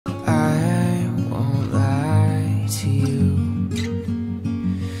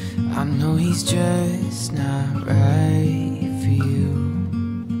he's just not right for you.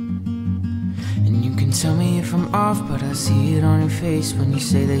 And you can tell me if I'm off, but I see it on your face when you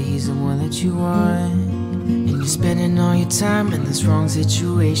say that he's the one that you want. And you're spending all your time in this wrong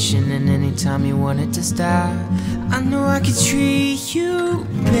situation, and anytime you want it to stop, I know I could treat you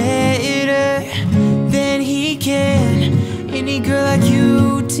better than he can. Any girl like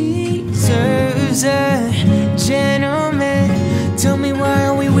you deserves a gentleman. Tell me, why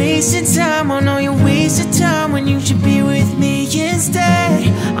are we wasting time? I know you're wasting time when you should be with me instead.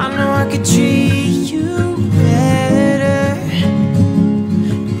 I know I could treat you better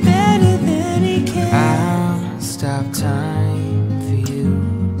than he can. I'll stop time for you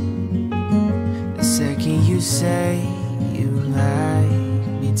the second you say you like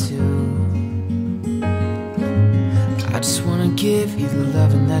me too. I just wanna give you the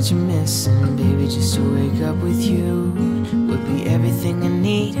loving that you're missing, baby. Just to wake up with you would be everything I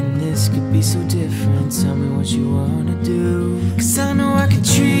need, and this could be so different. Tell me what you wanna do, 'cause I know I can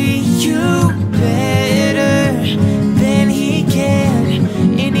treat you better than he can.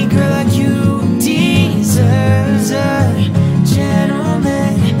 Any girl like you deserves a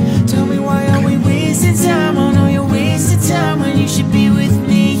gentleman. Tell me, why are we wasting time? I know you're wasting time when you should be with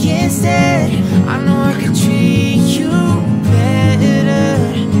me instead. I know I can treat you better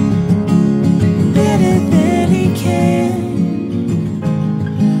than he can.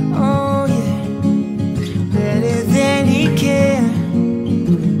 Oh yeah, better than he can.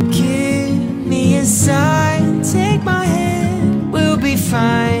 Give me a sign, take my hand, we'll be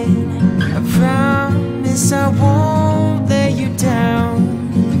fine. I promise I won't let you down.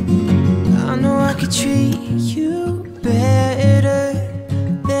 I know I could treat you better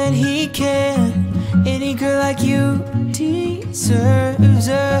than he can. Any girl like you deserves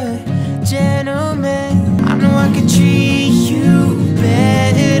a gentleman. I know I can treat